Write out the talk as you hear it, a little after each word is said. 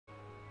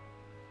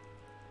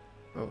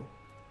Oh.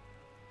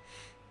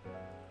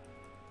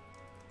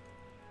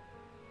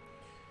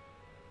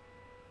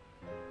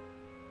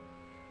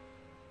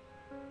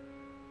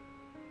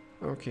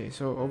 Okay,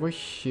 so over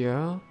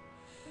here,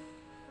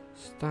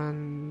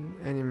 stun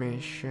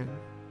animation.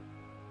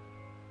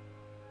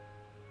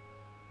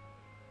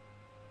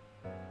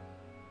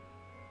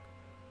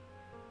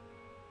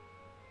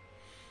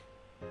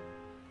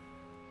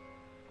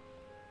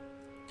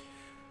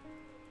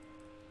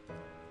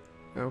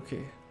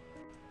 Okay.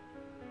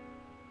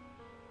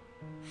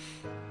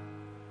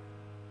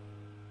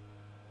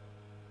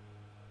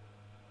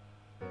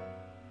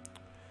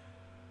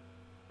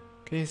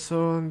 Okay,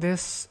 so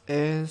this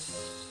is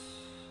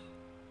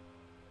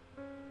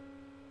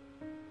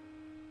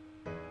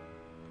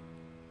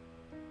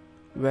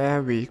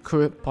where we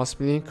could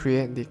possibly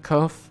create the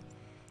curve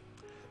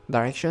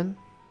direction.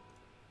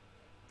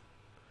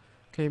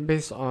 Okay,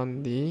 based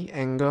on the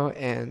angle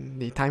and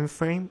the time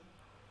frame.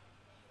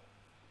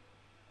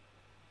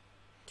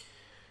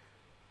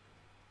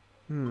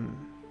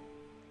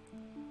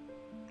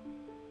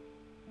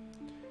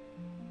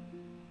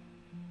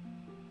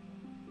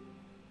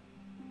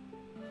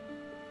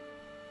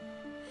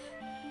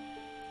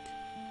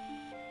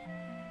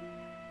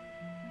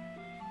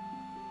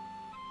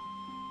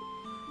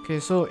 Okay,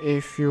 so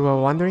if you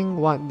were wondering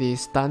what the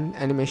stun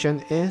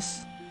animation is,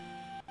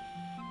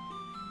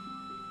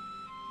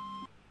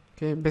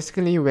 okay,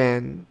 basically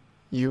when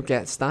you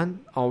get stunned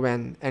or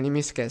when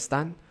enemies get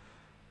stunned,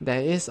 there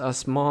is a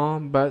small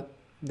bird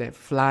that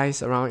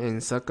flies around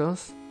in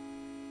circles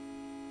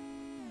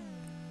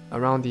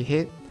around the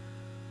head.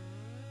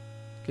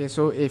 Okay,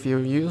 so if you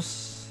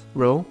use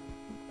Rogue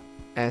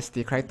as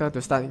the character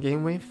to start the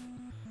game with,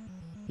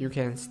 you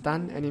can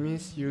stun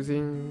enemies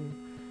using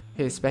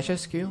his special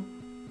skill.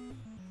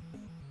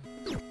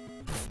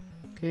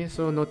 Okay,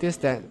 so notice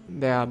that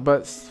there are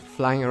birds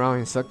flying around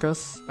in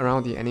circles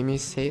around the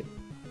enemy's head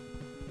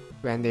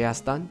when they are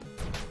stunned.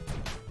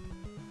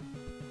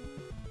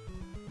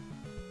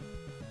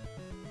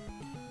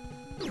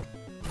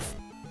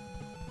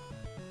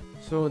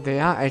 So they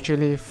are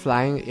actually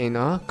flying in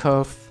a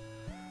curved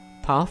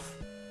path,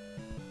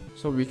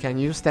 so we can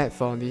use that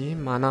for the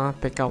mana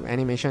pickup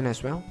animation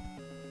as well.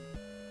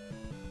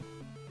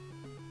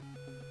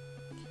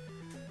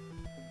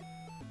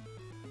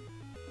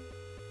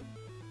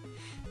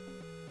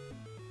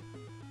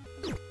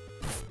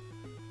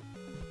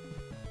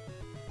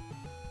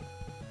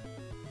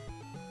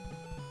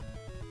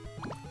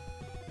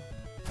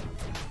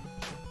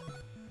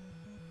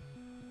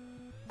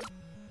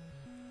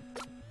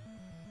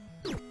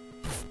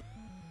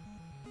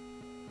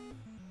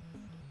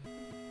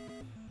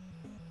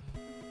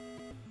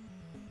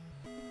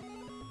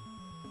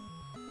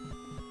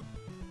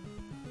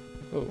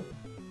 Oh.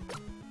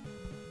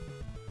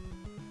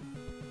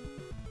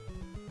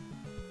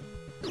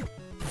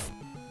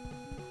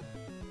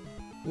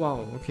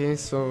 Wow, okay,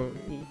 so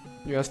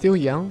you are still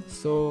young,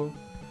 so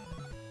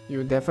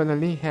you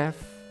definitely have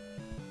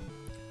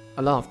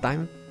a lot of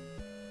time,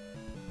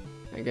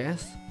 I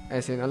guess,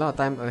 as in a lot of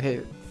time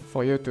ahead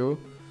for you to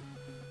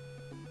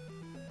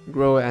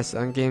grow as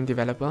a game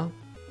developer,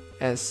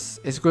 as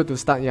it's good to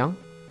start young.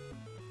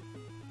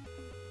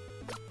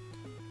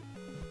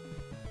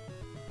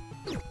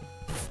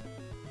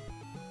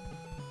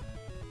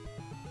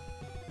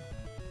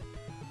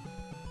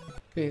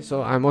 Okay,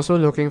 so I'm also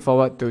looking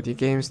forward to the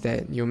games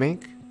that you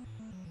make.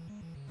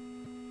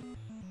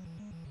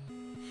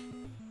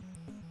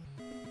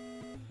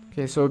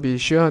 Okay, so be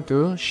sure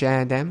to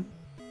share them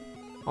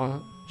or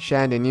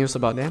share the news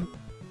about them.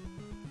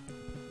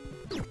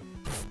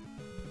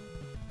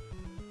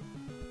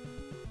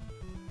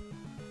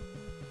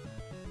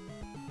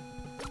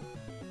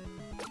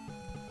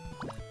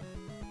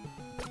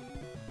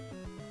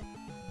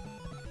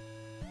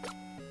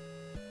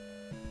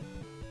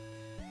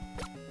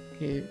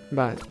 Okay,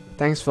 but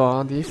thanks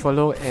for the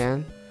follow,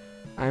 and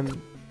I'm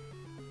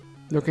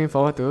looking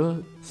forward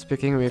to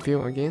speaking with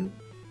you again.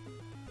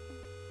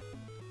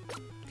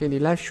 Okay, the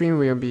live stream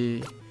will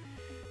be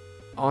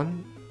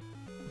on,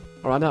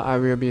 or rather I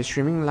will be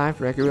streaming live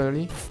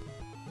regularly.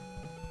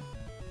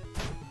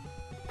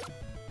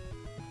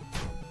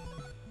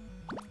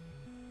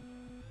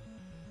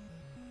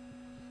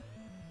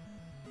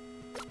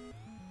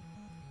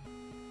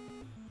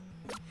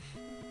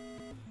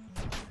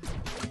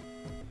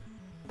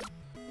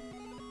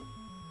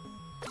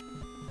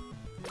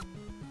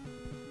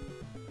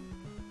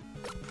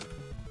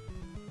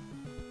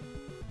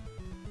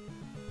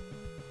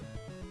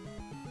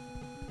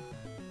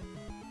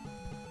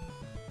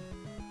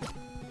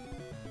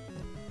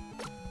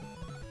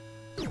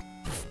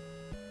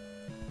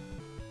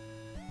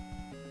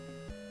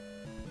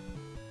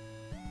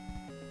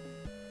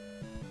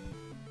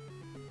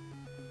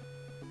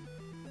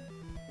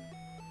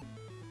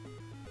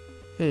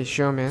 Hey,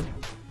 sure man.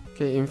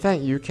 Okay, in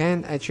fact you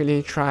can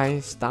actually try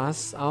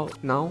Stars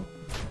out now.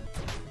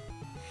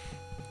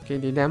 Okay,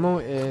 the demo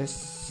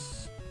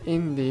is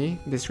in the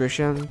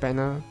description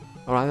panel,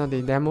 or rather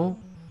the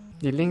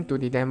link to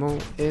the demo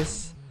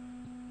is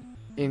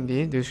in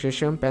the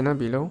description panel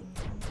below.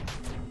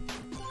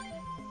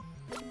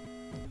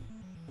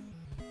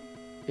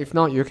 If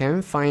not, you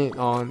can find it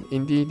on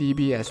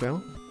IndieDB as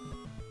well.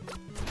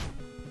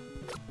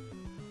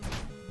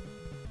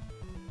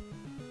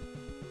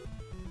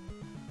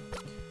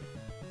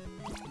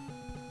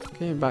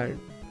 Okay, but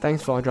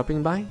thanks for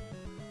dropping by.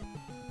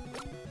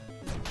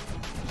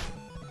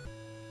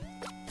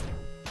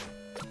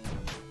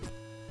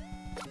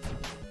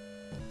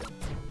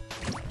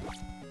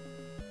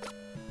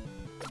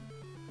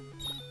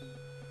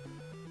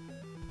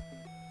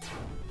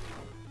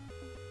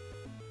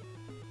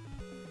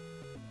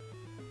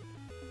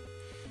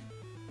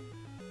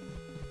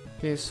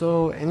 Okay,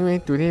 so anyway,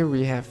 today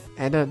we have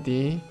added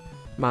the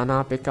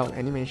mana pickup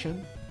animation.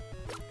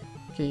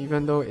 Okay,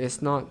 even though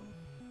it's not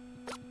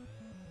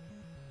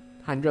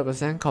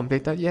 100%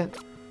 completed yet,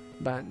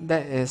 but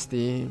that is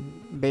the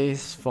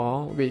base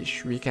for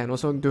which we can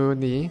also do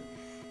the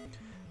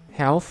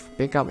health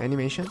pickup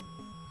animation.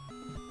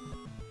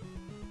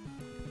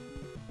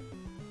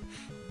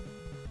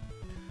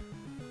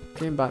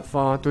 Okay, but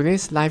for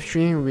today's live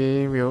stream,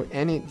 we will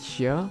end it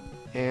here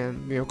and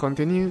we'll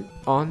continue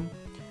on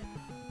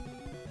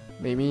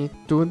maybe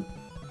 2-3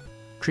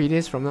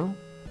 days from now.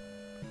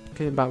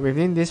 Okay, but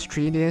within these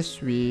 3 days,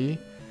 we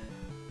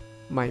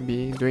might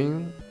be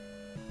doing.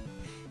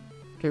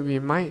 Okay, we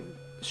might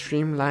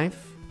stream live,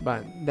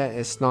 but that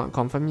is not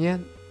confirmed yet.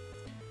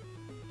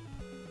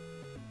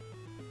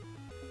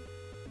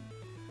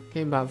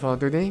 Okay, but for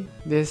today,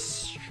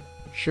 this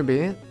should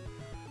be it.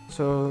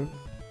 So,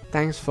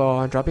 thanks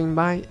for dropping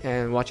by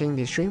and watching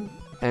the stream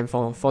and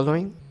for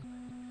following.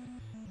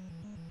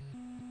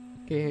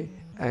 Okay,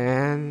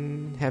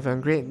 and have a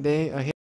great day ahead.